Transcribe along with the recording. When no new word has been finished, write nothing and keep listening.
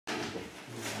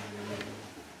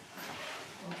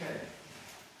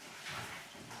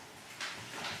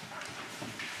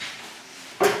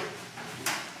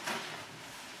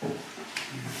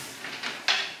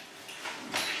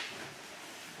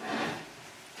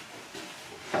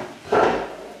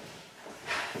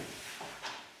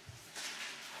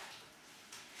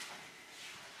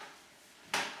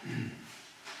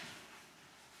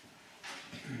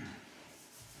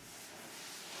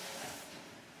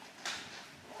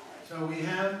So we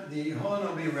have the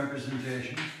holonomial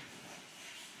representation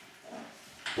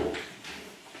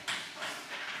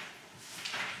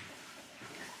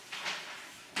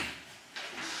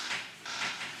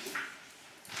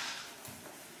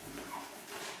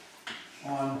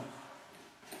on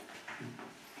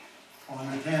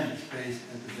the tangent space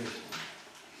at the base.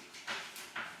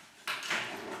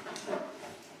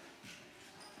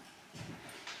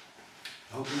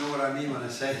 I hope you know what I mean when I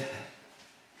say that.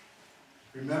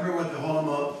 Remember what the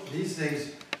holonomial, these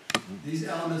things, these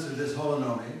elements of this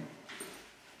holonomial,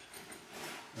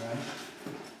 right?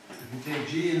 If you take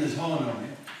G in this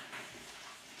holonomial,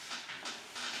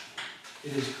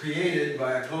 it is created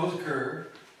by a closed curve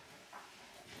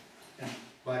and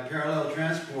by parallel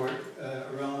transport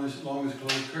along this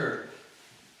closed curve.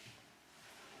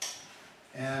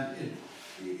 And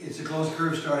it's a closed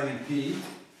curve starting at P.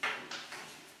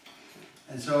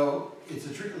 And so it's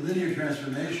a linear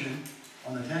transformation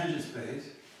on the tangent space,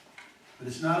 but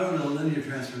it's not only a linear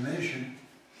transformation,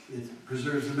 it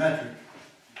preserves the metric.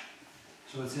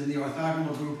 So it's in the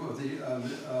orthogonal group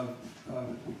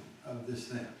of this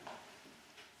thing.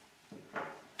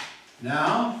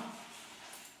 Now,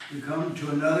 we come to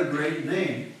another great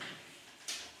name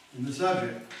in the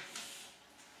subject.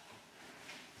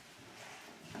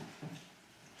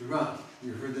 de Rham.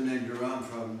 You've heard the name de Rham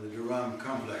from the de Rham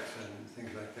complex and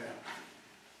things like that.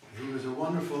 He was a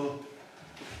wonderful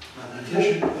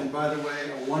mathematician and, by the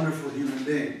way, a wonderful human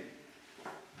being.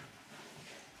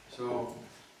 So,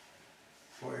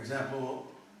 for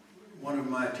example, one of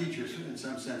my teachers, in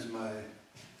some sense my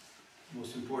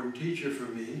most important teacher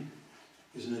for me,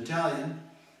 is an Italian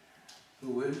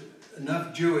who was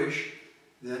enough Jewish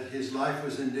that his life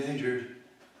was endangered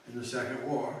in the Second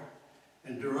War.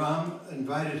 And de Rham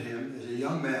invited him as a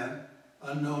young man,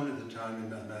 unknown at the time in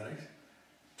mathematics,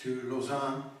 to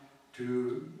Lausanne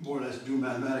to more or less do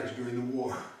mathematics during the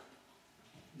war.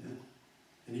 Yeah?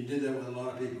 And he did that with a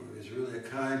lot of people. He was really a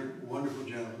kind, wonderful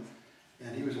gentleman.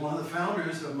 And he was one of the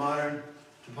founders of modern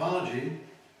topology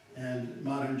and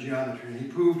modern geometry. And he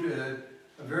proved a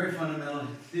very fundamental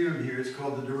theorem here. It's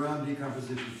called the de Rham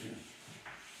decomposition theorem.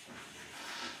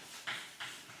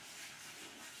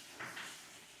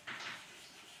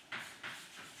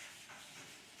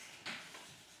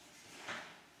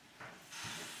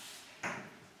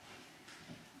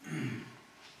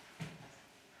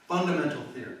 Fundamental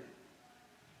theorem.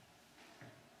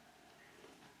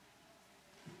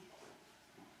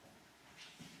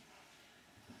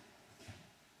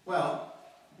 Well,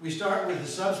 we start with the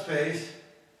subspace.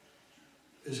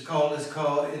 It's called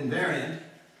invariant.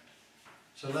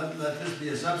 So let this be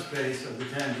a subspace of the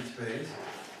tangent space.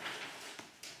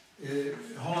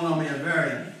 Holonomial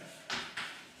invariant.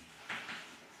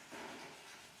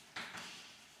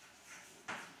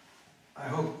 I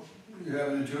hope you have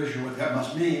an intuition what that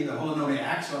must mean. The holonomial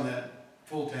acts on that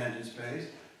full tangent space.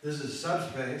 This is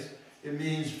subspace. It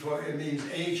means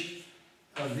H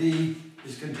of V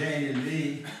is contained in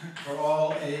V for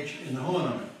all H in the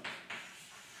holonomial.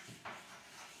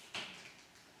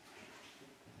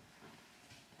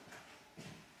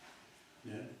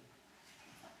 Yeah.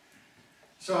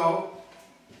 So,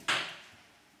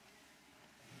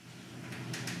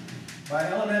 by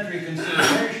elementary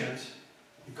considerations,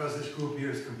 because this group here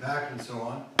is compact and so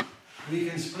on, we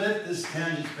can split this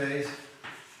tangent space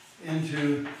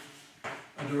into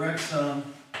a direct sum.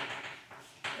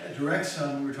 A direct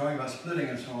sum, we're talking about splitting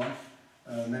and so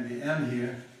on, maybe M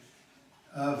here,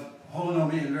 of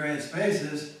holonomial invariant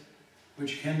spaces,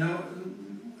 which can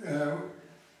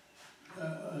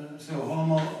so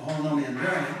holonomial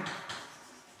invariant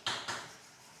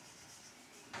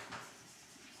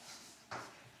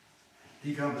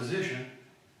decomposition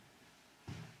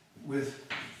with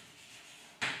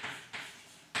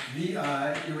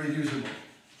VI irreducible.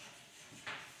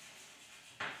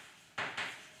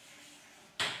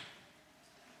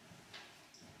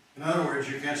 In other words,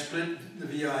 you can't split the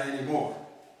VI anymore.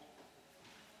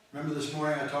 Remember this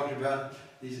morning I talked about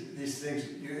these things.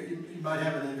 You might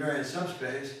have an invariant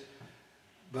subspace,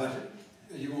 but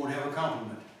you won't have a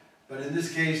complement. But in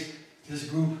this case, this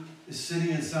group is sitting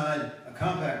inside a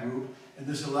compact group, and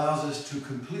this allows us to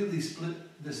completely split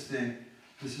this thing.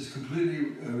 This is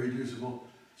completely reducible,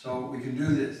 so we can do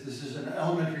this. This is an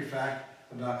elementary fact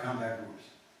about compact groups.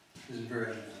 This is very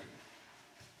elementary.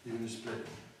 You can just split it.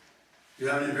 You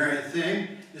have an invariant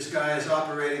thing. This guy is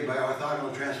operating by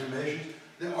orthogonal transformations.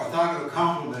 The orthogonal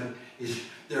complement is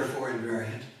therefore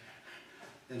invariant,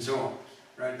 and so on.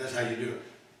 Right? That's how you do it.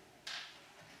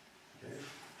 Okay.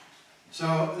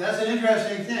 So that's an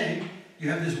interesting thing. You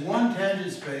have this one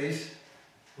tangent space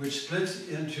which splits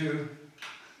into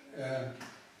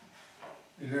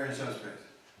invariant subspace.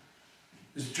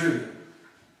 It's trivial.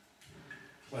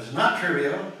 What's not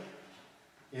trivial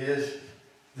is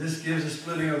this gives a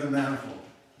splitting of the manifold.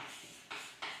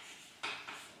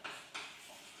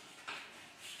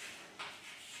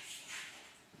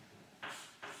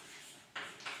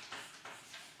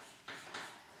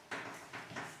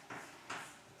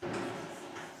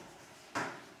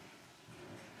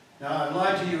 Now, I've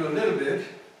lied to you a little bit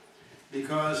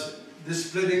because this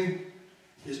splitting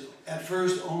is at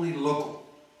first only local.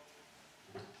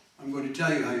 I'm going to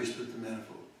tell you how you split the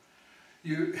manifold.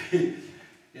 You,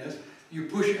 yes,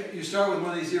 you start with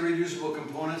one of these irreducible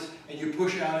components and you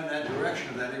push out in that direction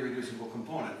of that irreducible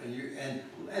component. And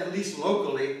at least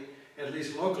locally,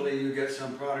 you get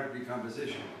some product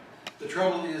decomposition. The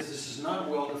trouble is this is not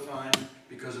well defined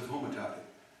because of homotopy.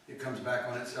 It comes back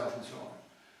on itself and so on.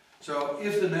 So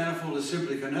if the manifold is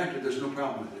simply connected, there's no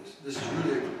problem with this. This is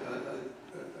really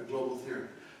a global theorem.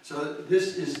 So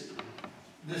this is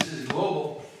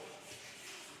global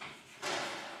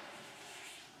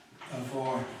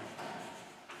for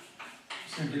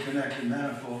simply connected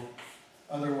manifold.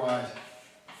 Otherwise,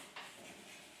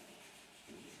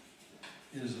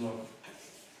 it is local.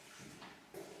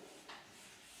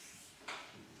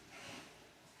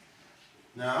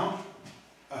 Now,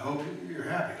 I hope you're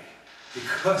happy,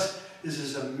 because this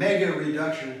is a mega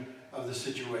reduction of the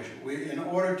situation. In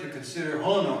order to consider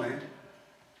holonomy,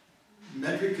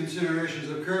 metric considerations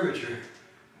of curvature,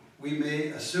 we may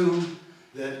assume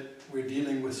that we're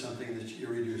dealing with something that's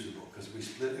irreducible, because we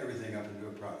split everything up into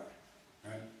a product,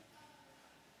 right?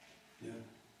 Yeah?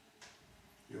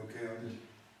 You okay on this?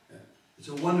 Yeah. It's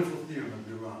a wonderful theorem of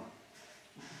Durand.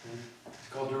 Okay? It's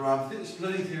called Durand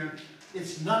splitting theorem.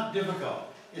 It's not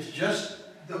difficult. It's just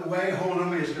the way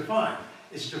holonomy is defined.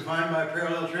 It's defined by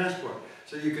parallel transport.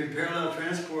 So you can parallel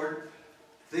transport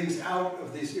things out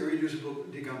of these irreducible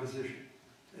decomposition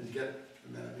and get the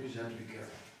meta. You just have to be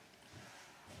careful.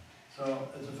 So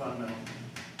it's a fundamental.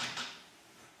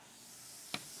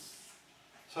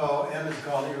 So M is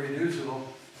called irreducible.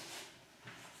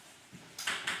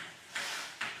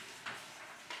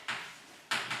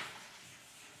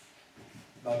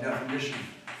 By definition,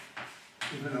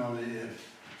 even only if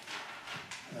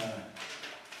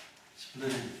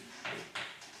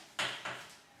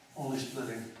only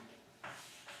splitting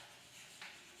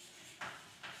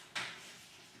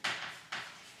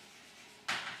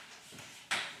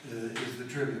is the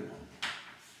trivial one.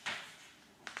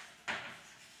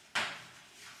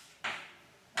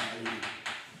 I.e.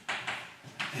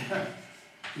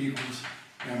 equals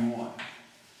M1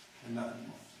 and not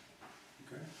M1.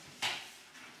 Okay?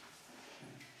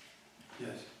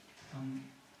 Yes?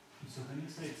 So when you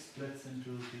say it splits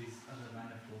into these other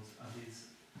manifolds, are these,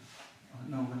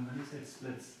 no, when you say it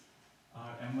splits,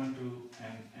 are M1 to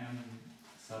M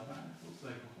submanifolds?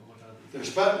 Like, what are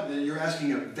these? You're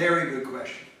asking a very good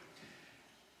question.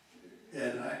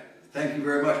 And I thank you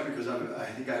very much, because I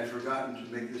think I had forgotten to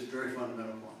make this very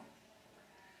fundamental point.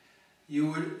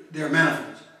 They're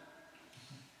manifolds.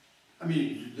 I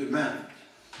mean, they're manifolds.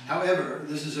 However,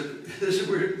 this is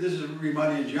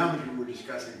Riemannian geometry we're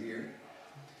discussing here.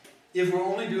 If we're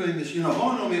only doing this,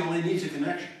 holonomy only needs a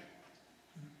connection,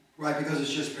 right? Because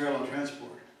it's just parallel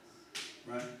transport,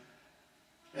 right?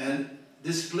 And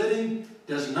this splitting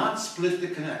does not split the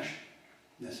connection,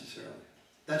 necessarily.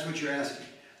 That's what you're asking.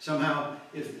 Somehow,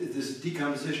 if this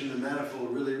decomposition of the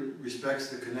manifold really respects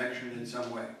the connection in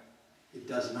some way. It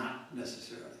does not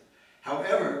necessarily.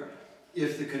 However,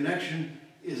 if the connection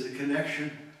is a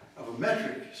connection of a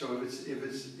metric, so if it's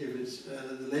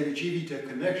the Levi-Civita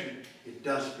connection, it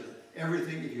does split.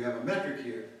 Everything, if you have a metric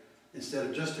here, instead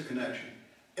of just a connection,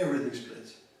 everything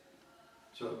splits.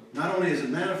 So not only is it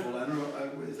manifold, I don't know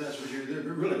if that's what they're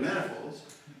really manifolds,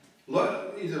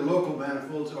 either local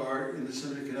manifolds or, in the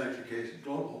simply connected case,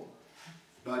 global.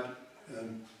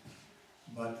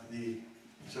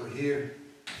 So here,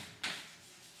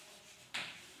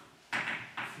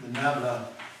 the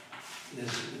nabla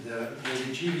is the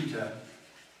Levi-Civita.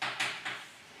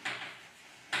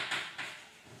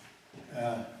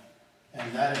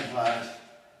 And that implies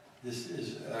this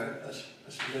is a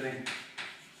splitting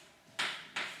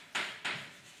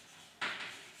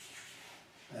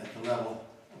at the level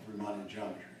of Riemannian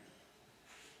geometry.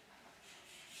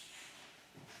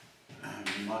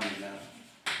 Riemannian now.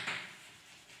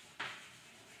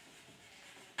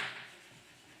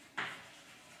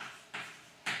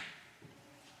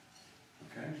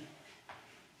 Okay?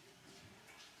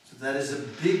 So that is a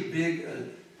big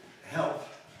help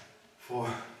for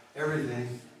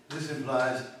everything. This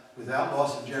implies, without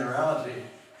loss of generality,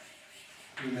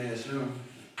 we may assume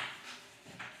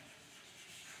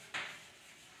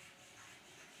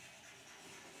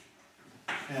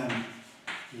M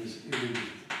is irreducible.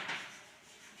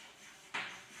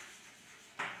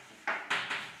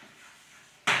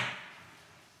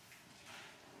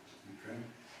 Okay?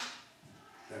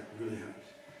 That really helps.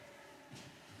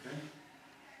 Okay?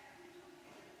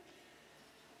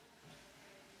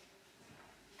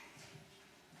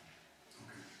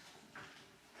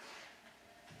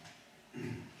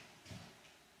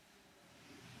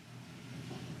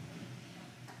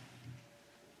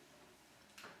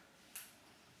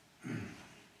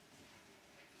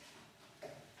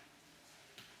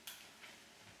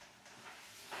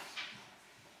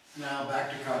 Now back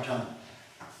to Cartan.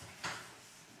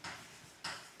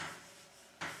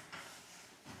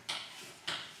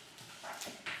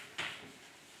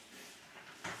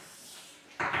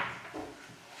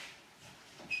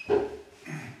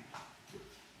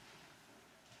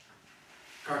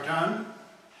 Cartan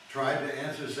tried to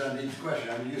answer Sandeep's question.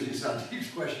 I'm using Sandeep's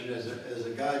question as a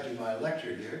guide to my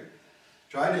lecture here.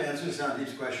 Tried to answer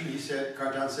Sandeep's question. He said,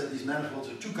 Cartan said, these manifolds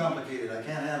are too complicated. I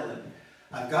can't handle it.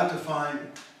 I've got to find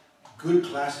good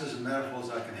classes of manifolds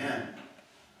I can handle.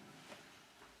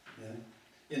 Yeah?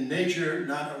 In nature,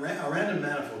 not a random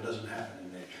manifold doesn't happen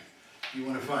in nature. You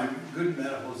want to find good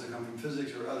manifolds that come from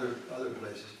physics or other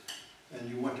places, and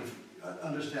you want to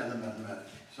understand them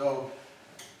mathematically. So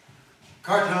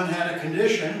Cartan had a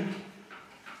condition.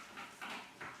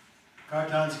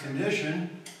 Cartan's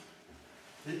condition.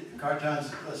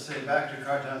 Let's say back to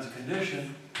Cartan's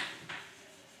condition.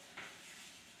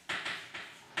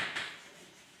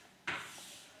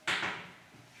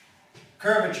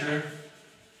 Curvature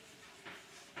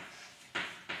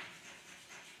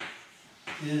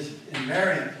is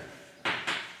invariant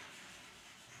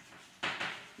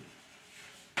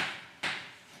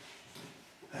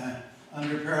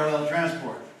under parallel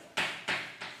transport.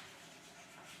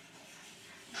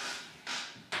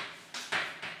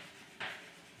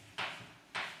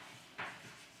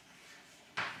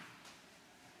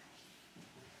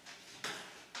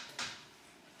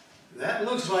 That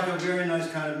looks like a very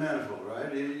nice kind of manifold,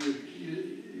 right?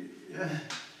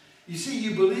 You see,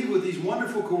 you believe with these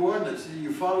wonderful coordinates that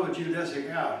you follow a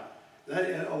geodesic out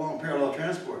that along parallel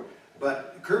transport,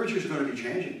 but curvature is going to be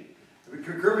changing. I mean,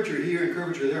 curvature here and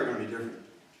curvature there are going to be different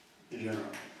in general,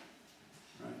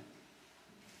 right?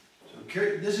 So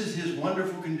this is his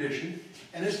wonderful condition,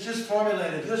 and it's just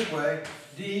formulated this way: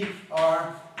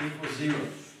 dr equals 0. Do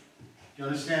you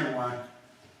understand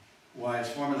why it's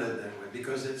formulated that way?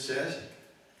 Because it says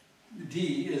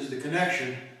D is the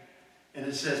connection, and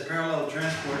it says parallel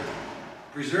transport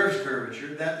preserves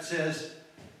curvature. That says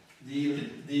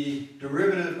the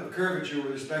derivative of curvature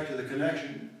with respect to the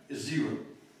connection is 0.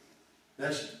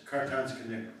 That's Cartan's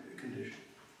condition.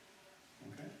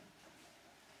 Okay?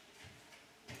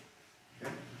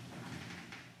 Okay.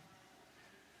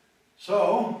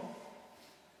 So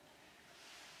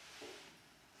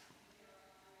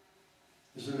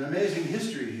there's an amazing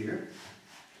history here.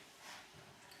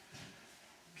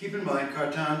 Keep in mind,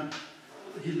 Cartan,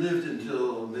 he lived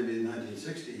until maybe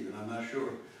 1960 even, I'm not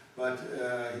sure. But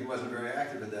he wasn't very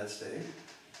active at that stage.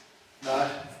 But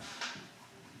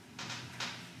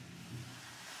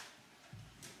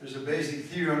there's a basic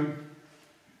theorem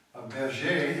of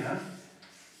Berger, huh?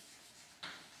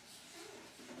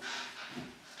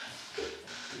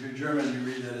 If you're German, you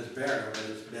read that as Berger, but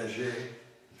it's Berger,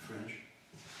 French.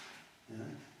 Yeah.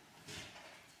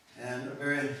 And a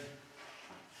very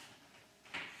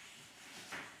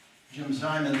Jim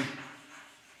Simons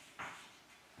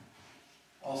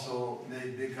also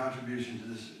made big contribution to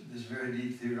this very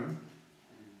deep theorem.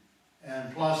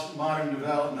 And plus modern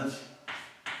developments,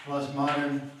 plus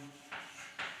modern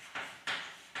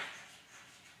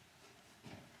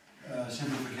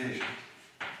simplification.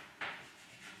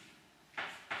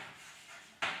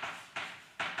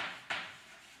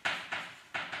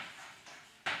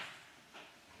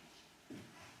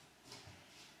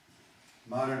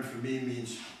 Modern for me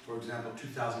means, for example,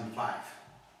 2005.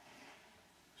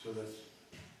 So that's,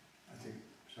 I think,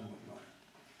 somewhat modern.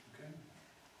 Okay?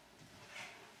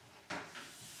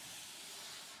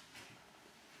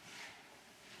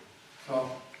 So,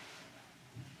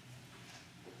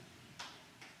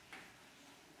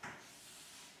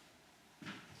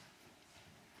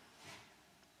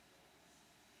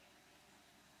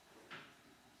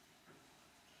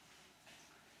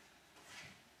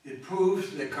 it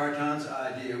proves that Cartan's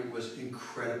idea was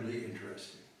incredibly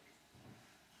interesting.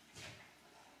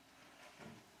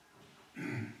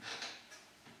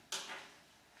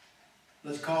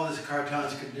 Let's call this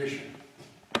Cartan's condition.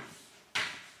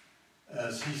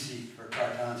 CC for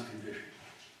Cartan's condition.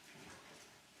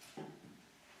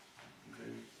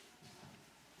 Okay.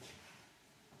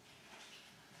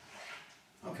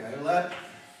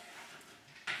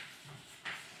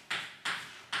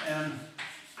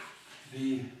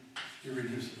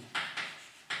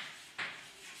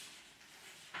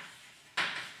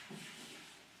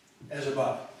 as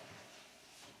above.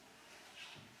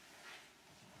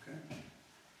 Okay.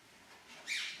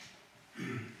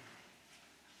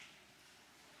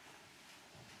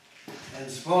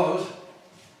 And suppose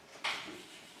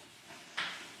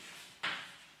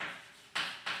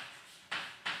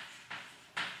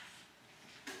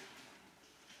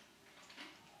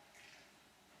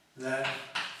that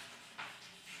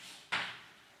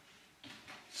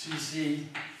CC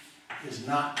is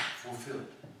not fulfilled.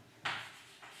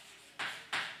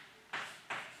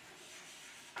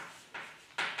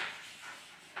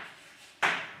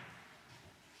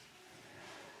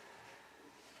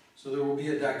 So there will be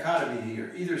a dichotomy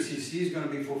here. Either CC is going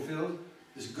to be fulfilled,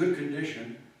 this good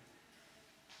condition,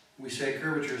 we say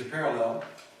curvature is parallel.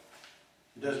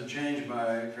 It doesn't change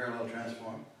by parallel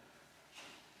transform.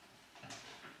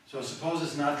 So suppose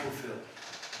it's not fulfilled.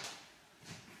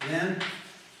 Then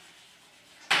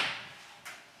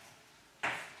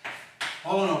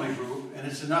holonomic group, and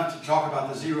it's enough to talk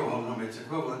about the zero holonomic, it's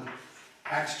equivalent,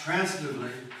 acts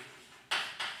transitively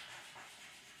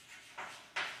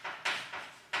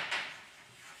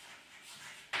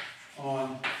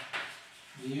on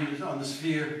the unit, on the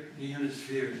sphere, the unit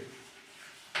sphere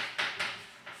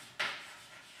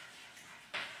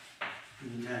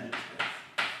in the tangent space.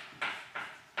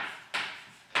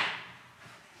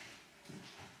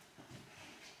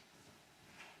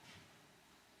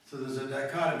 So there's a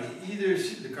dichotomy. Either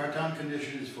the Cartan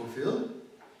condition is fulfilled,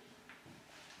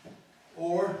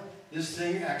 or this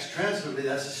thing acts transitively.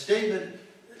 That's a statement,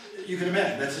 you can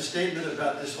imagine, that's a statement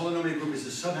about this holonomic group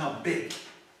is somehow big.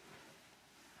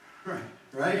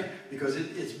 Right? Because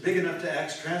it's big enough to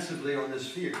act transitively on this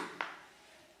sphere.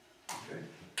 Okay?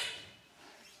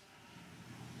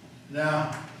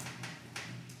 Now,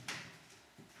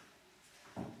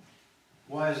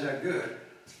 why is that good?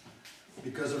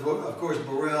 Because of course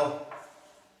Borel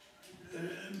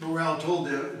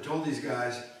told these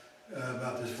guys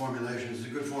about this formulation. It's a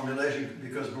good formulation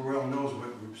because Borel knows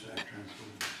what groups act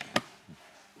transitively.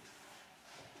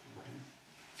 Okay.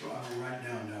 So I will write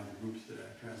down now the groups that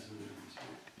act transitively.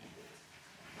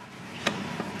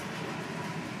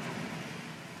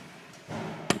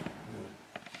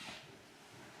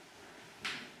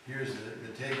 Here's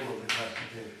the table of the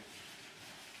classification.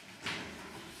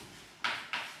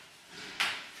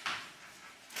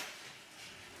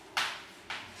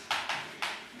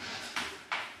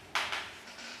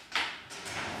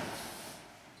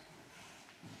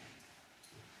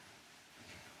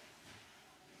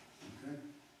 Okay.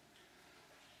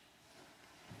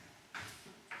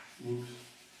 Oops.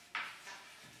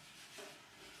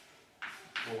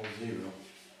 All zero.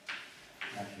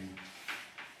 Acting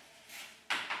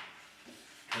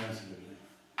transitively.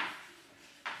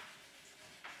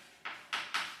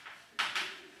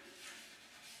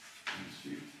 Let's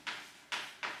see.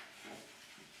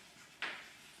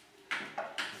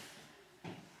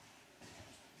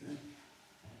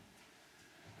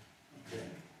 Okay.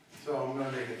 So I'm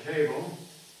going to make a table.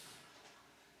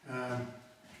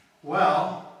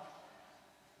 Well,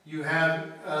 you have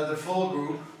the full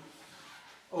group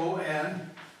ON.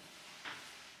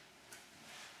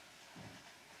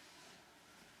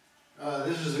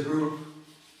 This is the group.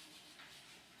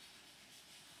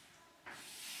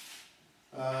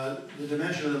 The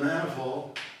dimension of the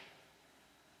manifold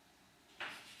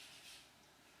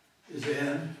is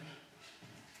n.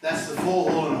 That's the full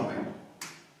holonomic.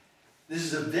 This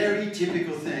is a very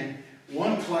typical thing.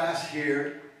 One class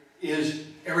here is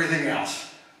everything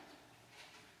else.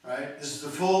 Right? This is the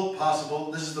full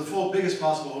possible, this is the full biggest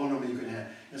possible holonomic you can have.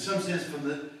 In some sense,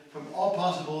 from all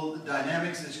possible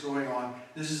dynamics that's going on,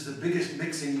 this is the biggest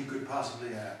mixing you could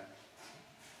possibly have.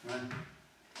 Right?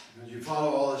 As you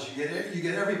follow all this, you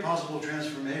get every possible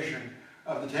transformation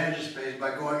of the tangent space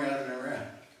by going out and around.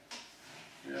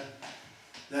 Yeah?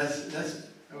 That's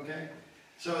okay?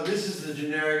 So this is the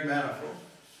generic manifold.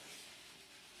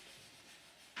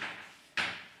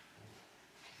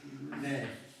 Name.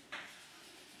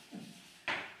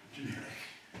 Generic.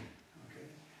 Okay.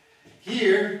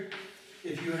 Here,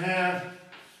 if you have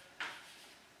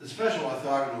the special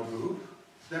orthogonal group,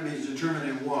 that means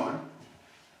determinant 1.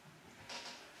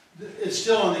 It's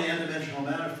still on the n-dimensional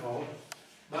manifold,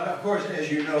 but of course,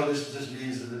 as you know, this just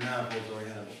means that the manifold is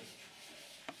orientable.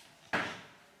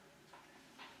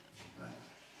 Right.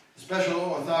 The special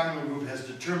orthogonal group has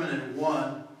determinant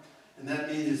 1, and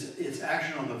that means its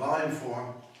action on the volume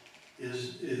form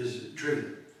is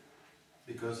trivial,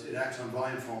 because it acts on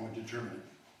volume form with determinant.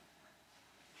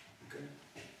 Okay.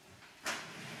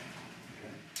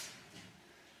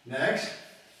 Next,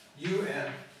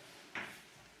 UN.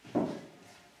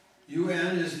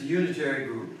 UN is the unitary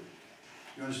group.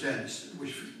 You understand this?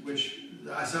 Which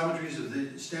the isometries of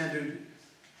the standard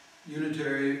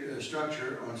unitary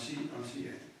structure on CA.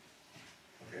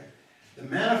 Okay. The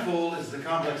manifold is the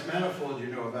complex manifold you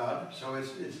know about, so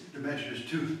its dimension is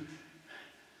 2n.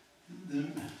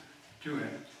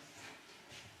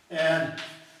 And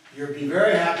you'll be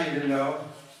very happy to know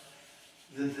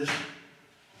that this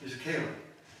is scalar.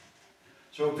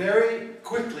 So very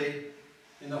quickly,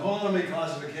 in the holonomic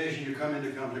classification, you come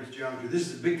into complex geometry. This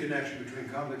is the big connection between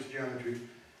complex geometry,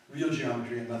 real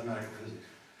geometry, and mathematical physics.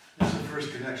 This is the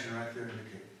first connection right there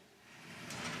indicated.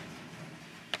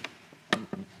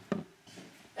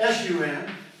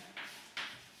 SUN,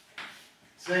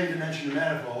 same dimension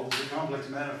manifold, is a complex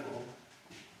manifold.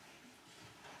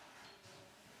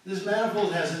 This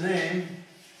manifold has a name.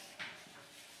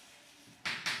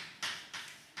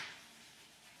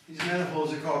 These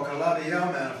manifolds are called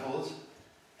Calabi-Yau manifolds,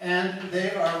 and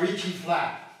they are Ricci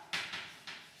flat.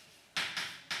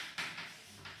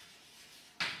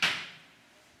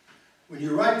 When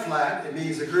you write flat, it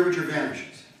means the curvature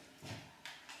vanishes.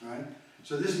 Right?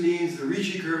 So this means the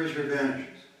Ricci curvature vanishes.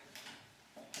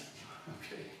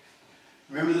 Okay.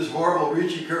 Remember this horrible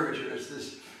Ricci curvature. It's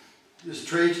this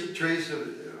trace of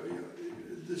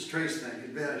this trace thing. It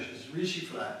vanishes. Ricci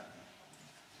flat.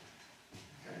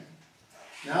 Okay.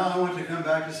 Now I want to come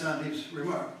back to Sandeep's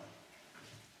remark.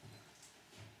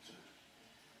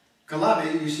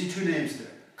 Calabi, you see two names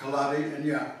there, Calabi and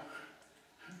Yau.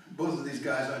 Both of these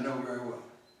guys I know very well.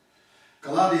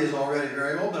 Calabi is already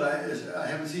very old, but I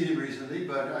haven't seen him recently,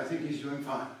 but I think he's doing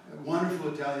fine. A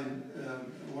wonderful Italian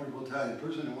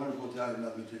person, a wonderful Italian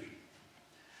mathematician.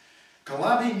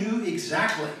 Calabi knew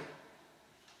exactly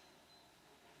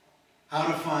how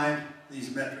to find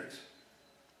these metrics.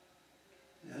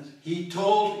 Yes? He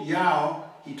told Yau,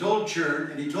 he told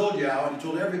Chern, and he told Yau, and he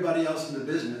told everybody else in the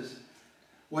business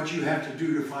what you have to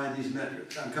do to find these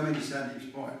metrics. I'm coming to Sandeep's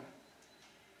point.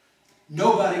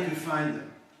 Nobody could find them.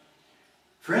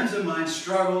 Friends of mine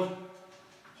struggled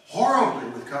horribly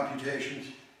with computations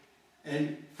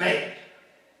and failed.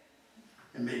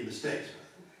 And made mistakes,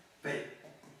 failed.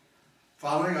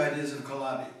 Following ideas of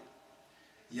Calabi.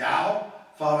 Yau,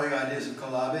 following ideas of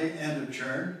Calabi and of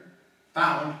Chern,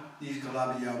 found these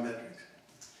Calabi-Yau metrics.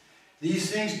 These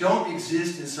things don't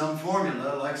exist in some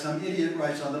formula like some idiot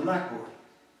writes on the blackboard.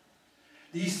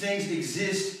 These things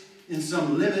exist in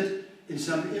some limit, in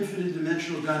some infinite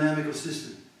dimensional dynamical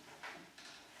system.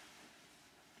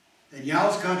 And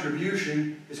Yau's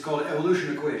contribution is called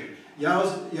evolution equation.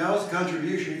 Yau's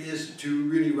contribution is to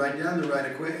really write down the right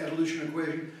evolution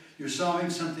equation. You're solving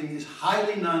something that is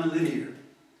highly nonlinear.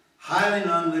 Highly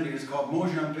nonlinear. It's called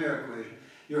Monge-Ampère equation.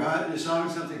 You're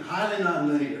solving something highly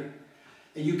nonlinear,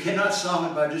 and you cannot solve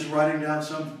it by just writing down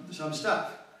some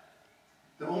stuff.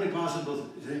 The only possible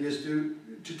thing is to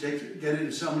get it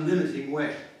in some limiting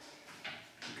way.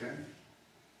 Okay?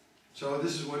 So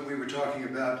this is what we were talking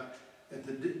about at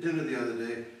the dinner the other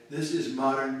day. This is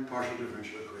modern partial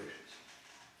differential equations.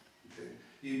 Okay?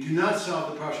 You do not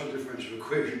solve the partial differential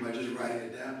equation by just writing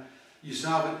it down. You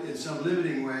solve it in some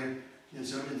limiting way in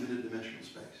some infinite dimensional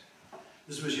space.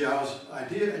 This was Yau's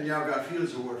idea, and Yau got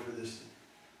Fields Award for this thing.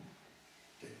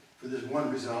 Okay? For this one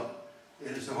result.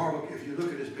 And it's a horrible, if you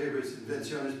look at his paper, it's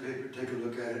Invenciones paper, take a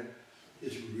look at it.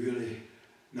 It's really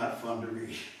not fun to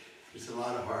read. It's a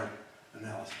lot of hard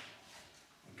analysis.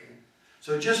 Okay?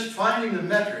 So just finding the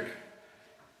metric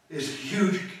is a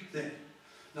huge thing.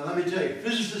 Now let me tell you,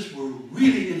 physicists were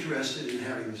really interested in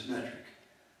having this metric.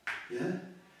 Yeah?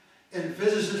 And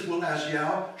physicists will ask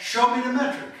Yau, show me the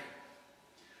metric.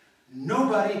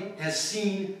 Nobody has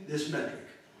seen this metric.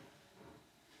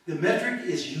 The metric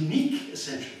is unique,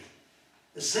 essentially.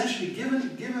 Essentially,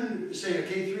 given say, a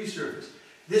K3 surface,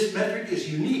 this metric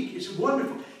is unique. It's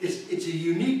wonderful. It's a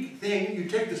unique thing. You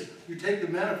take the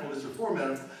manifold, it's a 4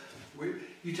 manifold.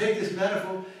 You take this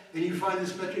manifold and you find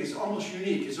this metric. It's almost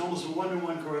unique. It's almost a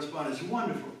one-to-one correspondence. It's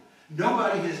wonderful.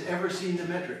 Nobody has ever seen the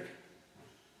metric.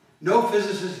 No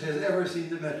physicist has ever seen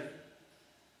the metric.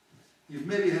 You've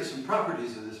maybe had some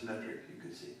properties of this metric you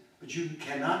could see, but you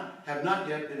have not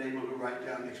yet been able to write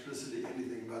down explicitly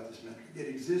anything about this metric. It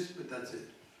exists, but that's it.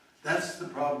 That's the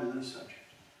problem in this subject.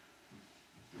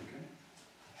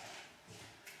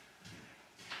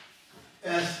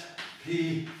 Okay?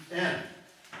 SPN.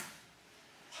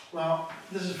 Well,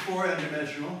 this is 4n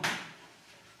dimensional.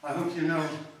 I hope you know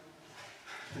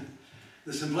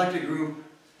the symplectic group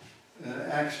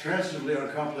acts transitively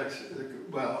on complex,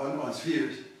 on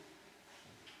spheres.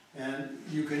 And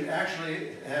you can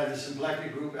actually have the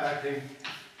symplectic group acting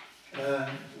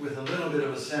with a little bit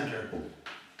of a center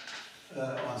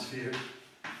on spheres.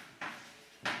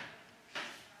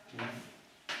 Yeah.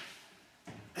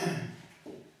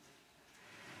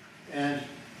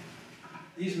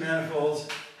 These manifolds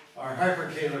are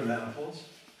hyperkähler manifolds.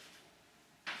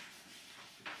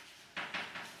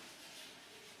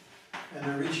 And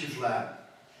they're Ricci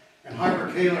flat. And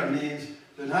hyperkähler means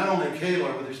they're not only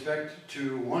Kähler with respect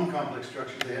to one complex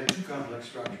structure, they have two complex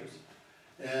structures.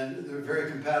 And they're very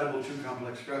compatible two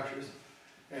complex structures.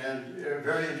 And they're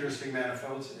very interesting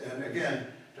manifolds. And again,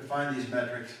 to find these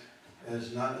metrics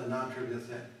is not a non-trivial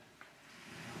thing.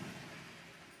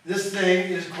 This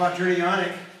thing is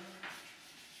quaternionic.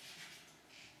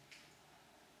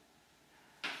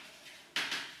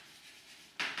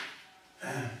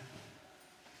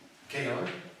 Kähler.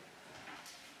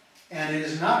 And it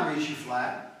is not Ricci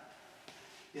flat.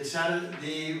 It's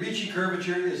the Ricci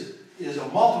curvature is a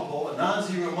multiple, a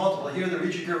non-zero multiple. Here the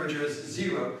Ricci curvature is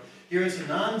 0. Here it's a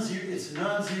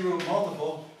non-zero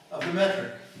multiple of the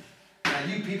metric. Now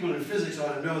you people in physics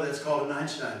ought to know that's called an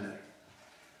Einstein metric.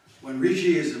 When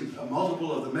Ricci is a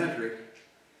multiple of the metric,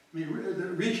 I mean,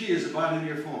 Ricci is a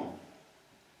bilinear form.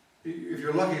 If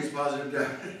you're lucky, it's positive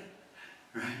definite,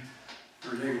 right?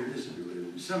 Or negative,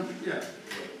 yeah,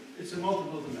 it's a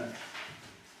multiple of the metric.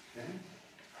 Okay?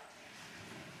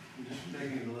 I'm just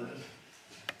making the list.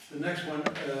 The next one,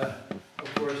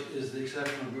 of course, is the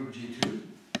exceptional group G2.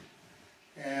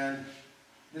 And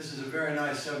this is a very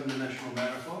nice 7-dimensional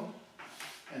manifold.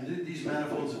 And these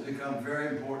manifolds have become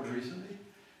very important recently.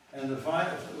 And the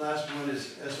last one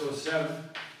is SO7,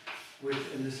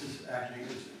 and this is acting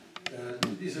as,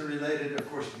 these are related, of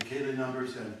course, to the Cayley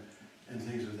numbers and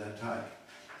things of that type.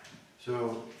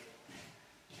 So,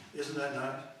 isn't that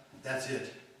nice? That's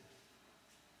it.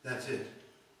 That's it.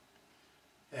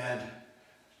 And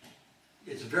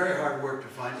it's very hard work to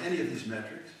find any of these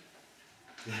metrics.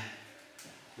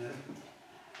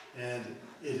 And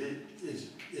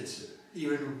it's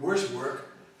even worse work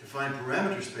to find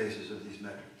parameter spaces of these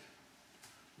metrics.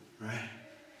 Right?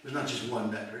 There's not just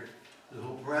one metric. There's a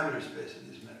whole parameter space of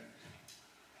these metrics.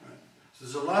 Right? So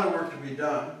there's a lot of work to be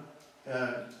done.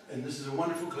 And this is a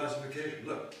wonderful classification.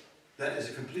 Look, that is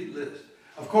a complete list.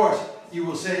 Of course, you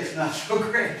will say it's not so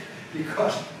great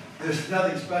because there's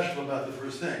nothing special about the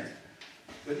first things.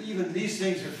 But even these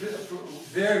things are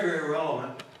very, very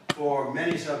relevant for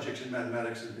many subjects in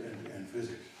mathematics and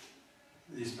physics.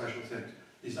 These special things.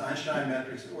 These Einstein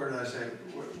metrics, or did I say?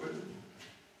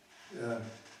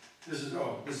 This is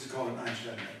called an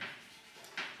Einstein metric.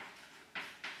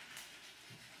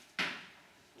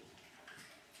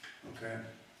 Okay.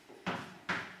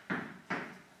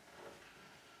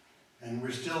 And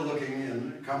we're still looking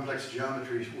in complex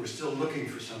geometries, we're still looking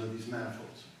for some of these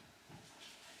manifolds.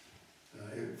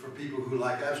 For people who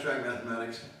like abstract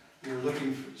mathematics, we're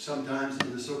looking for, sometimes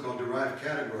in the so-called derived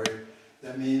category.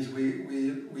 That means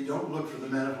we don't look for the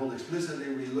manifold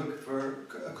explicitly, we look for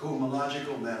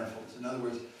cohomological manifolds. In other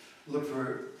words, look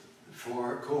for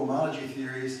cohomology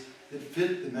theories that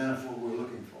fit the manifold we're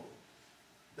looking for.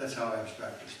 That's how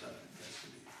abstract this stuff gets to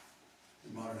be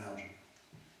in modern algebra.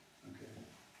 Okay.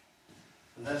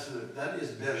 And that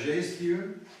is Berger's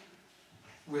theorem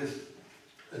with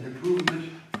an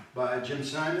improvement by Jim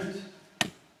Simons,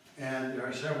 and there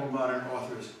are several modern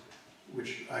authors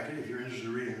which I can, if you're interested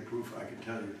in reading the proof, I can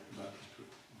tell you about this proof.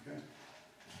 Okay.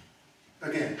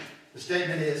 Again, the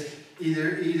statement is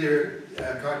either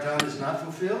Cartan is not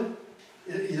fulfilled,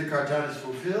 either Cartan is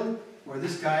fulfilled, or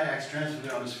this guy acts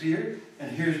transitively on the sphere,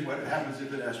 and here's what happens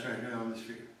if it acts transitively on the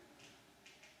sphere.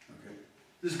 Okay.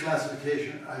 This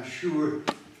classification, I'm sure,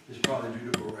 is probably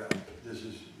due to Borel. This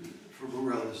is, for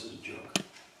Borel, this is a joke.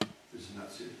 This is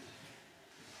not serious.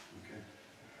 Okay.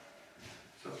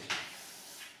 So,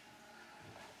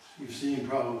 you've seen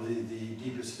probably the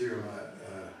deepest theorem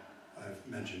I've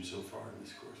mentioned so far in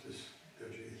this course, this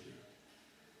Berger theorem.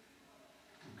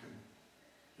 Okay.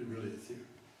 It's really a theorem.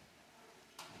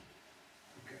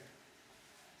 Okay.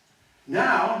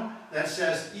 Now, that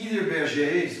says either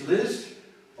Berger's list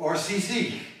or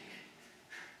CC.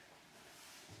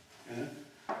 Yeah.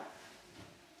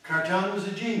 Cartan was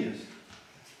a genius.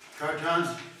 Cartan's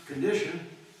condition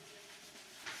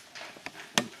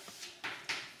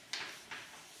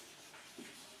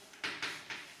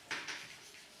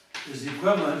is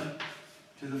equivalent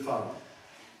to the following.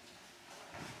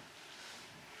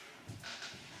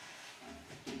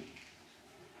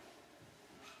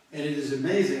 And it is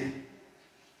amazing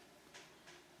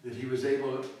that he was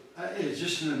able to, it's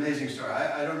just an amazing story.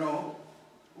 I don't know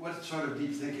what sort of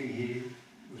deep thinking he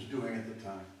was doing at the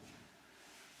time.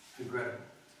 It's incredible.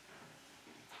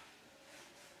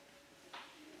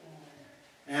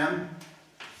 M,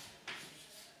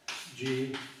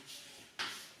 G,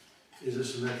 is a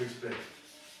symmetric space.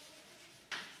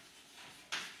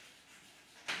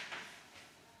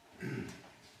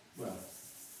 Well,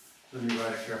 Let me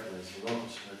write it carefully. It's a local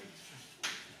symmetry.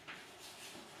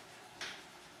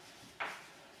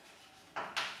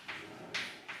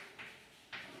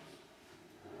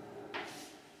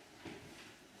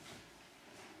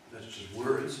 That's just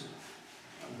words.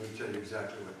 I'm going to tell you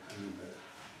exactly what I mean by that.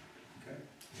 Okay?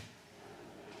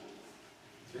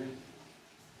 See?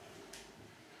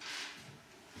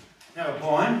 Now a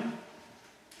point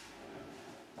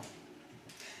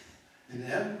in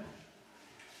M.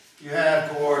 You have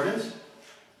coordinates,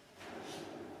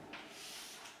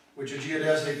 which are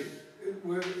geodesic.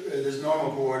 There's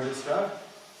normal coordinate stuff.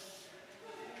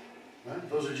 Right?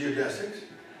 Those are geodesics.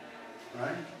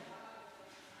 Right?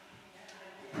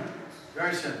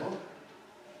 Very simple.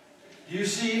 Do you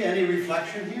see any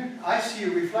reflection here? I see a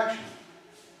reflection.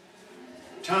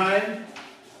 Time,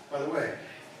 by the way,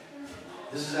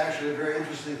 this is actually a very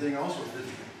interesting thing also.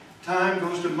 Time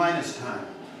goes to minus time.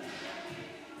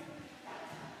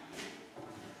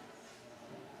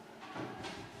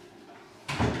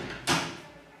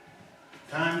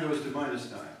 Time goes to minus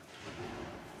time.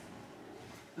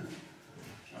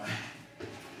 Right.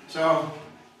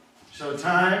 So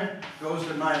time goes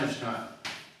to minus time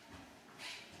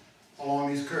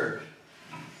along these curves.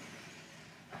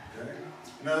 Okay.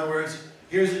 In other words,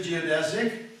 here's the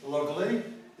geodesic locally.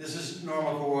 This is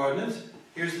normal coordinates.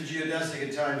 Here's the geodesic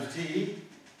at times t.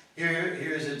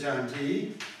 Here's at time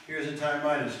t. Here's at time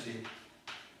minus t.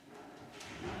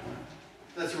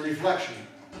 That's a reflection.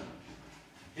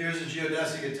 Here's a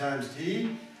geodesic at times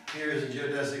t. Here's a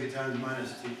geodesic at times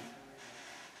minus t.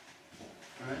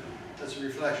 Right? That's a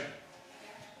reflection.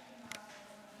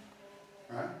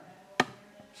 Right?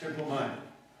 Simple-minded.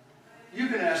 You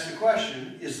can ask the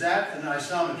question, is that an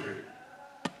isometry?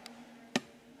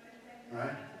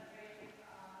 Right?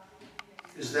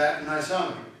 Is that an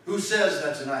isometry? Who says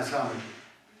that's an isometry?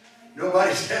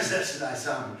 Nobody says that's an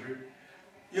isometry.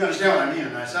 You understand what I mean,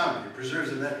 an isometry preserves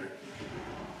the metric.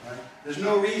 Right? There's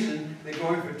no reason that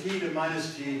going from t to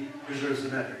minus t preserves the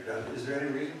metric. Is there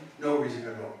any reason? No reason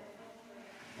at all.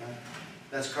 Right?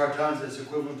 That's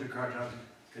equivalent to Cartan's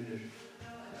condition.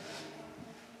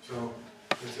 So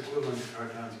it's equivalent to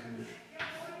Cartan's condition.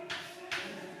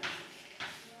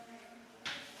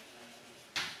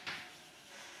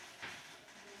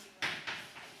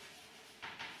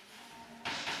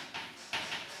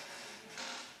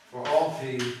 For all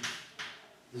p,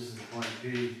 this is the point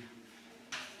p,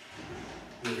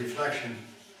 the reflection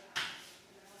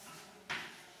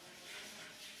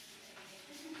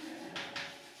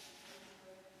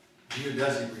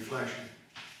geodesic reflection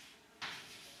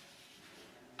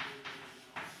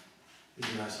is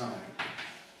an isometry.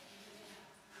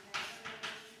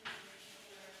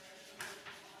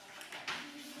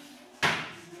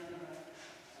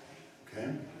 Okay?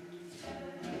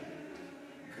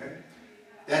 Okay.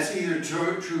 That's either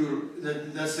true,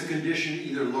 that's the condition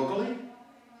either locally,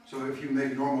 so if you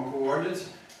make normal coordinates,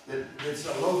 it's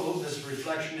a local, this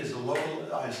reflection is a local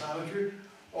isometry,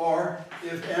 or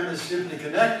if M is simply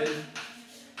connected,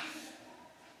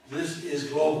 this is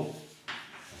global.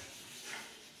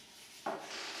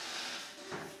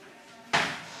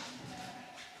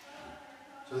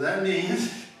 So that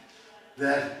means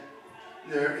that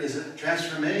there is a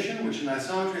transformation, which is an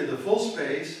isometry of the full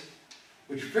space,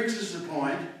 which fixes the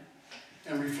point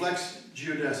and reflects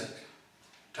geodesics.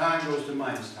 Time goes to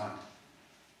minus time.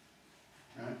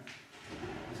 Right?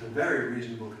 It's a very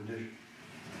reasonable condition.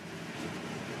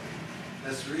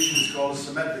 That's the reason it's called a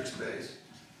symmetric space,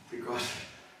 because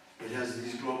it has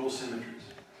these global symmetries.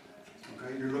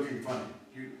 Okay, you're looking funny.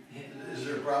 Is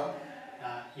there a problem?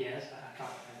 Yes, I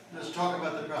can't. Let's talk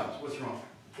about the problems. What's wrong?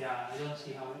 Yeah, I don't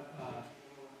see how,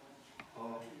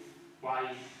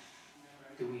 why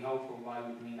do we hope, or why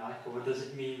would we like, or does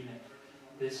it mean that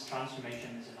this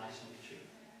transformation is an isometry?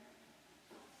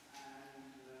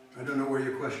 I don't know where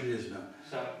your question is now.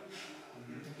 So,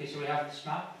 okay, so we have this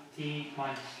map, t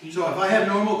minus t. So if I have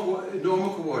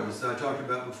normal coordinates that I talked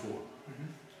about before,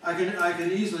 I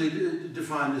can easily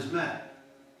define this map.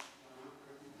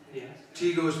 Yes.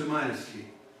 T goes to minus t.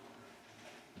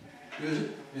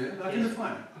 Yeah, I can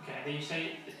define it. Okay, then you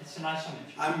say it's an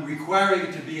isometry. I'm requiring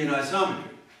it to be an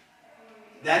isometry.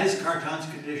 That is Cartan's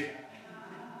condition.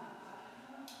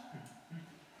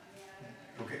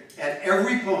 Okay. At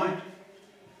every point,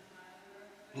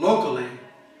 locally,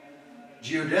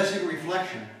 geodesic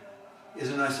reflection is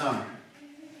an isometry.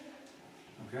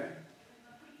 Okay?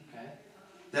 Okay.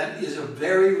 That is a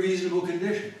very reasonable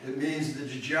condition. It means that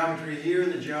the geometry here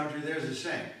and the geometry there is the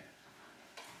same.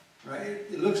 Right?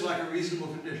 It looks like a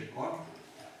reasonable condition. What?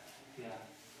 Yeah.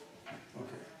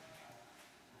 Okay.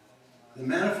 The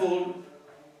manifold,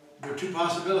 there are two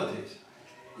possibilities.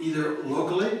 either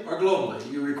locally or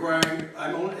globally. You're requiring,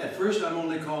 at first I'm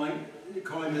only calling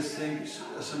this thing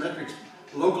a symmetric,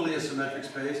 locally a symmetric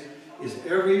space, is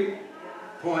every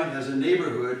point has a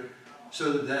neighborhood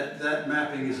so that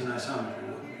mapping is an isometry.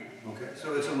 Okay,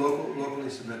 so it's a locally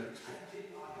symmetric space.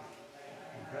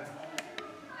 Okay.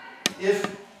 If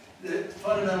the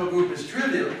fundamental group is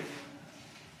trivial,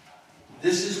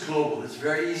 this is global. It's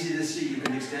very easy to see. You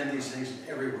can extend these things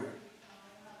everywhere.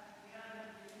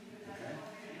 Okay?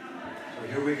 So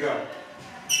here we go.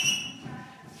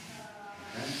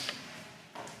 Okay.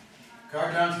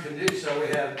 Cartan's condition. So we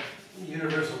have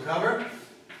universal cover.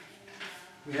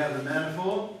 We have the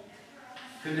manifold.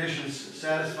 Conditions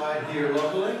satisfied here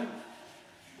locally.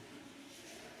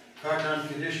 Cartan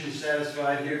conditions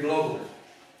satisfied here globally.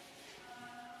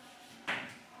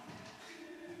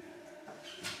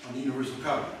 On the universal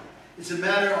cover. It's a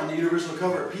matter on the universal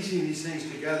cover of piecing these things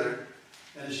together,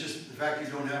 and it's just the fact you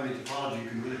don't have any topology, you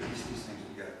can really piece these things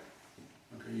together.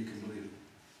 Okay, you can believe it.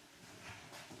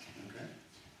 Okay?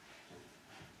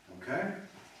 Okay?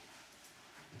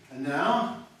 And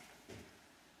now,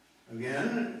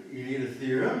 again, you need a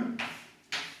theorem.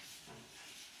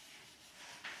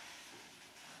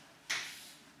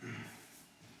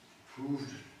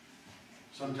 Proved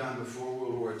sometime before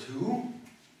World War II.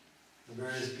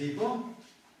 Various people.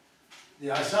 The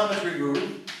isometry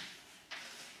group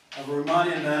of a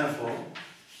Riemannian manifold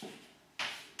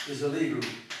is a Lie group.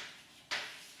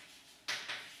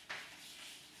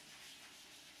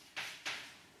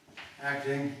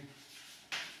 Acting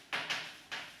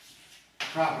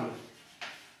properly.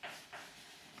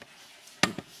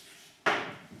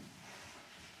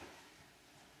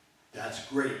 That's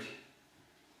great.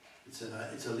 It's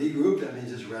a Lie group, that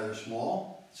means it's rather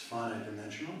small. It's finite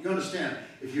dimensional. You understand,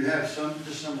 if you have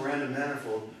just some random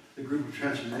manifold, the group of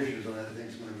transformations on that thing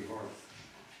is going to be horrible.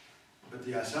 But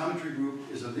the isometry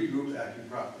group is a Lie group acting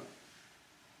properly.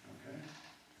 Okay?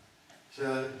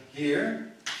 So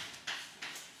here,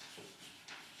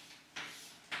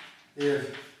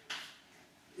 if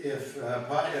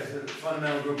the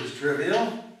fundamental group is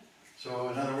trivial, so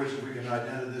in other words, if we can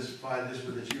identify this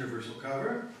with its universal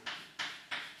cover,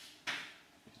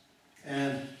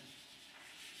 and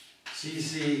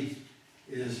CC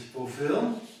is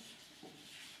fulfilled,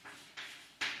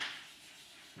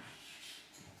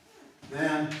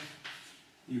 then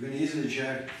you can easily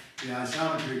check the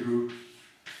isometry group,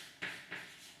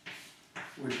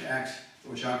 which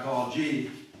I call G,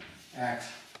 acts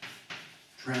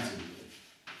transitively.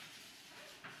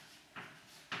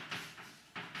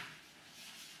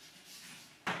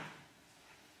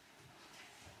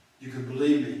 You can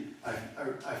believe me.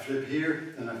 I flip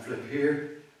here, and I flip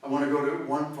here. I want to go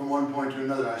from one point to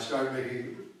another. I start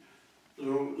making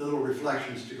little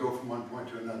reflections to go from one point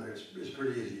to another. It's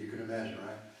pretty easy. You can imagine,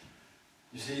 right?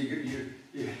 You see,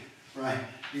 right?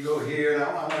 You go here, and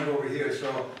I want to go over here.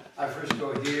 So I first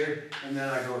go here, and then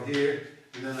I go here,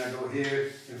 and then I go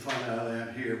here, and finally I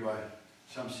land here by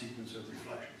some sequence of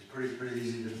reflections. It's pretty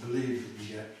easy to believe that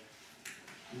you get,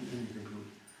 and you can prove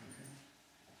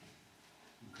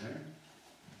it. Okay.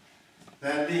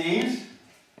 That means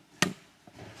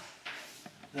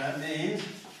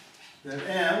that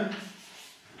M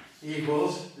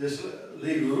equals this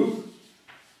Lie group,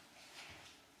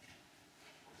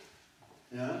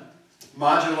 yeah,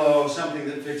 modulo something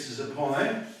that fixes a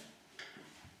point,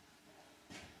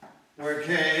 where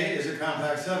K is a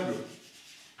compact subgroup.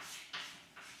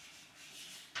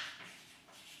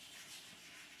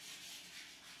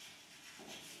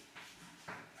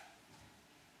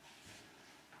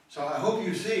 So I hope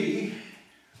you see,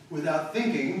 without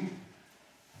thinking,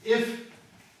 if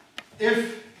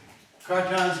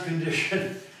Cartan's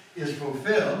condition is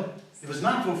fulfilled, if it's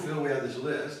not fulfilled, we have this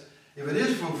list. If it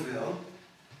is fulfilled,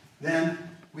 then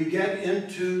we get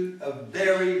into a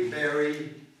very,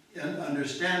 very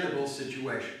understandable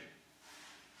situation.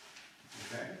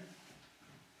 Okay?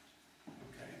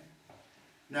 Okay.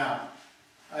 Now,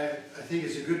 I think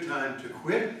it's a good time to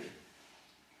quit,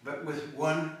 but with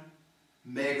one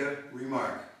mega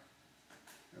remark.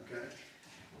 Okay?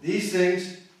 These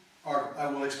things are, I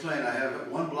will explain, I have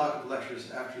one block of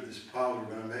lectures after this pile we're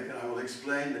going to make, and I will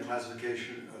explain the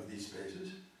classification of these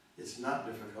spaces. It's not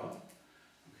difficult.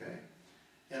 Okay?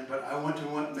 But I want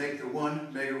to make the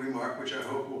one mega remark, which I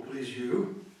hope will please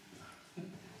you.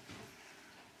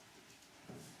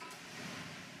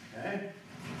 Okay?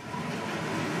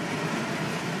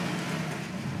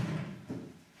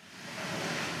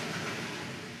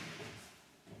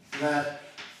 That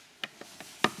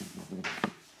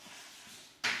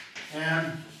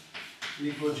M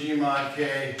equal G mod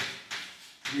K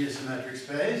be a symmetric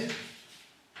space.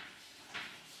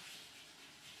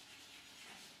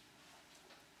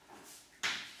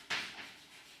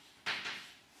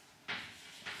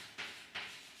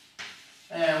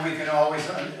 And we can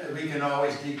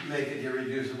always make it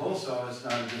irreducible, so it's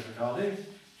not a difficulty,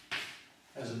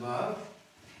 as above.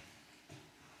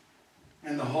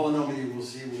 And the holonomial you will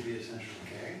see will be essential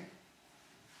K.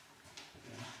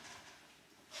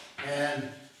 And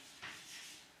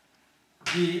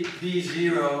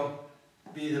P0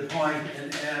 be the point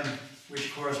in M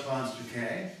which corresponds to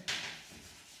K.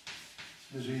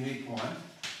 There's a unique point.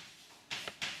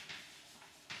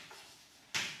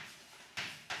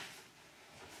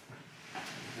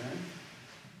 Okay.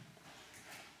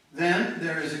 Then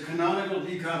there is a canonical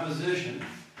decomposition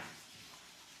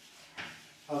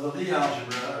of the Lie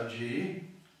algebra of G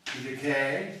to the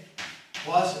K,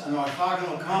 plus an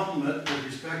orthogonal complement with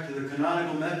respect to the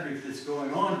canonical metric that's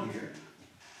going on here,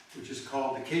 which is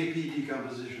called the KP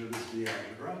decomposition of this Lie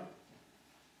algebra.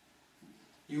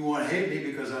 You won't hate me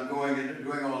because I'm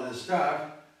doing all this stuff,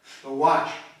 but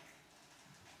watch.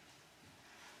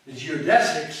 The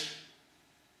geodesics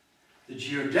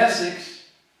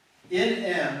in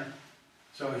M,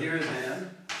 so here's M,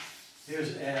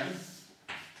 here's M,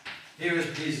 here is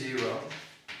P0,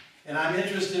 and I'm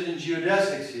interested in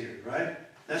geodesics here, right?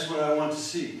 That's what I want to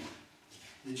see.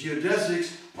 The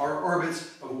geodesics are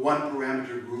orbits of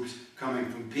one-parameter groups coming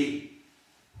from P.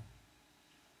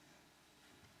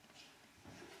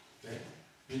 Okay.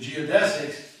 The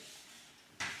geodesics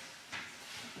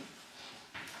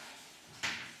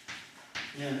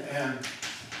in M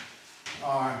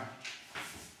are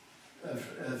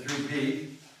through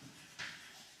P,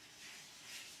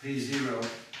 P0,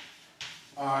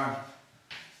 are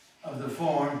of the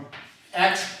form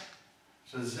x,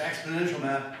 so this is exponential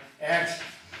map, x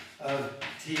of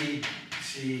t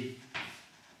c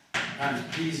times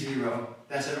P0.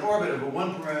 That's an orbit of a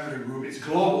one-parameter group. It's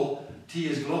global. T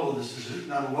is global. This is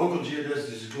not a local geodesic.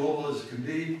 This is global as it can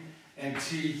be. And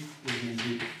C is in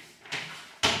G.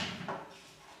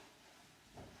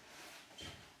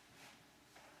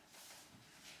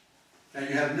 Now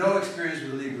you have no experience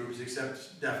with Lie groups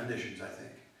except definitions, I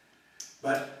think.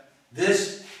 But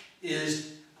this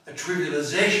is a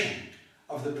trivialization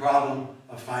of the problem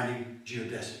of finding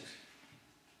geodesics.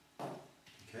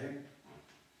 Okay?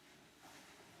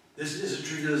 This is a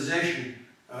trivialization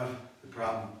of the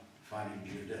problem of finding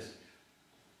geodesics.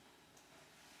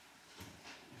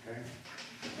 Okay?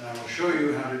 And I will show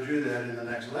you how to do that in the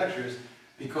next lectures,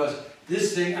 because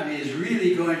this thing, I mean, is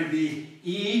really going to be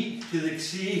e to the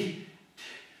c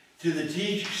to the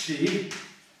tc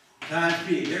times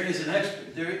p. There is an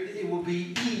it will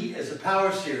be e as a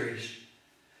power series.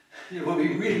 It will be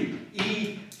really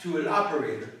e to an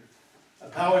operator, a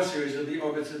power series of the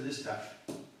orbits of this type.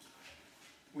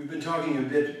 We've been talking a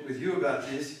bit with you about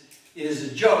this. It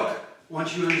is a joke,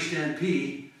 once you understand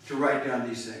P, to write down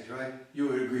these things, right? You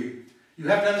would agree. You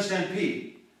have to understand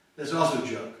P. That's also a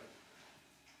joke.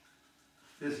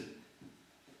 This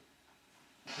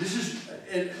is,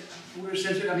 we're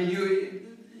essentially, I mean,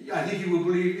 I think you will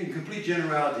believe in complete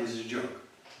generality this is a joke.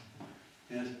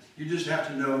 Yes? You just have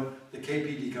to know the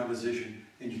KP decomposition,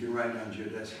 and you can write down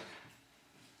geodesics.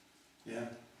 Yeah?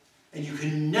 And you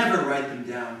can never write them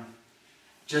down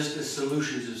just as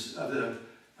solutions of the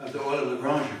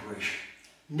Euler-Lagrange equation.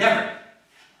 Never.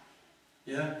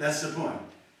 Yeah? That's the point.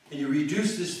 And you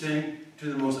reduce this thing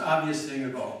to the most obvious thing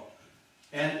of all.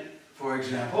 And, for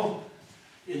example,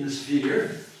 in the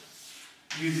sphere,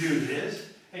 you do this,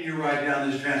 and you write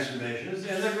down these transformations,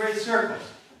 and they're great circles.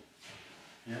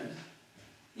 Yes?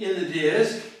 In the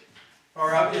disk,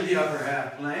 or up in the upper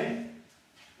half plane,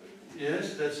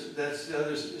 yes, that's the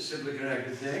other simply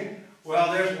connected thing.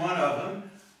 Well, there's one of them,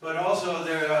 but also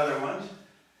there are other ones,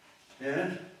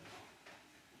 and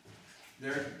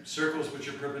they're circles which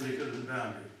are perpendicular to the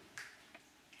boundary.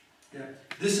 Yeah.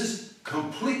 This is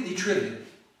completely trivial,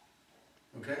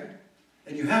 okay?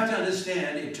 And you have to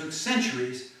understand it took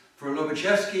centuries for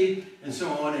Lobachevsky and so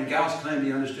on, and Gauss claimed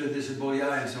he understood this, and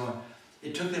Bolyai and so on.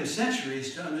 It took them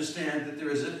centuries to understand that there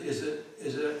is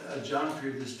a geometry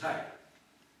of this type.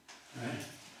 Right?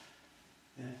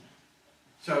 Yeah.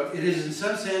 So it is in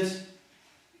some sense,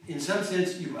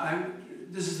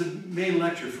 this is the main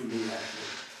lecture for me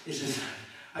actually.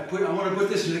 I want to put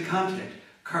this into context.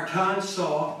 Cartan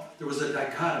saw there was a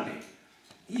dichotomy.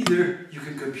 Either you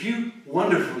can compute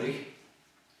wonderfully,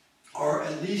 or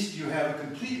at least you have a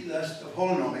complete list of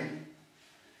holonomy.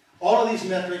 All of these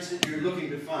metrics that you're looking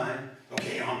to find,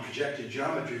 okay, on projected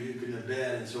geometry you can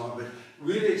embed and so on, but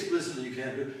really explicitly you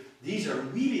can't do. These are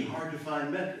really hard to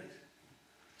find metrics.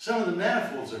 Some of the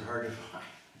manifolds are hard to find.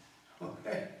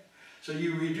 Okay? So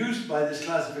you reduce by this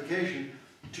classification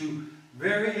to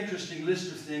very interesting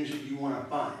list of things that you want to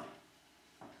find.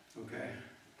 Okay?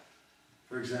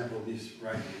 For example, these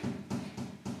right here.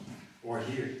 or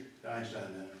here, the Einstein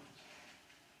manifold.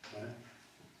 Right?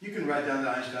 You can write down the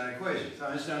Einstein equation. The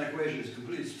Einstein equation is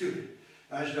completely stupid.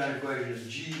 The Einstein equation is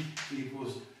G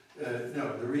equals,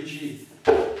 the Ricci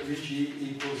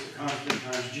equals a constant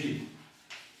times G.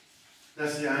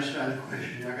 That's the Einstein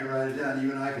equation. You're not going to write it down.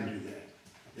 Even I can do that.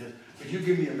 Yes? But you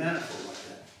give me a manifold like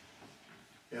that.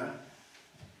 Yeah?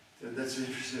 That's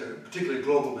interesting. Particularly a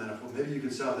global manifold. Maybe you can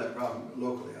solve that problem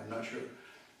locally. I'm not sure.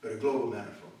 But a global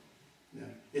manifold. Yeah?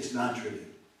 It's non-trivial.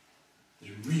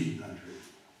 It's really non-trivial.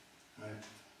 Right?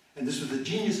 And this was the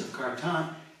genius of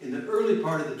Cartan in the early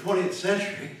part of the 20th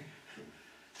century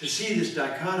to see this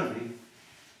dichotomy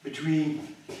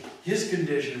between his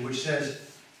condition, which says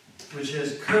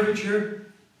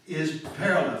curvature is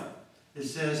parallel. It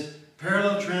says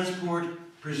parallel transport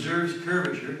preserves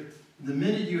curvature. The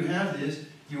minute you have this,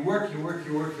 you work,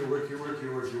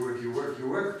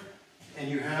 and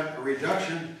you have a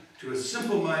reduction to a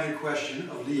simple-minded question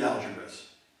of Lie algebras.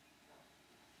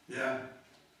 Yeah?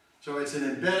 So it's an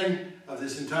embedding of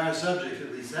this entire subject,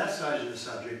 at least that side of the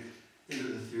subject, into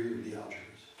the theory of Lie algebras.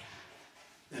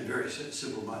 And very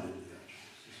simple-minded Lie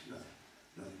algebras.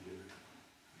 Nothing different.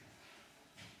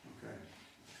 Okay.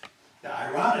 The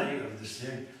irony of this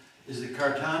thing is that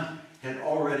Cartan had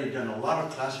already done a lot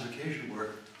of classification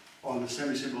work on the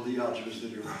semi-simple Lie algebras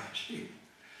that emerged.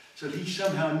 So he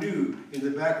somehow knew in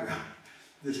the background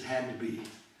this had to be.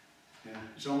 Yeah.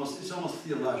 It's almost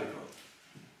theological.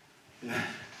 Yeah.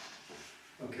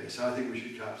 Okay, so I think we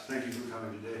should stop. Thank you for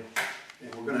coming today.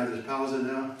 And we're going to have this pause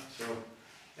now, so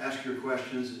ask your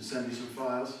questions and send me some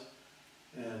files.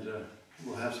 And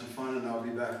we'll have some fun, and I'll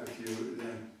be back with you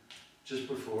then just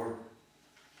before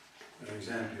an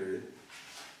exam period.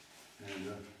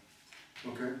 And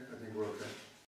okay, I think we're okay.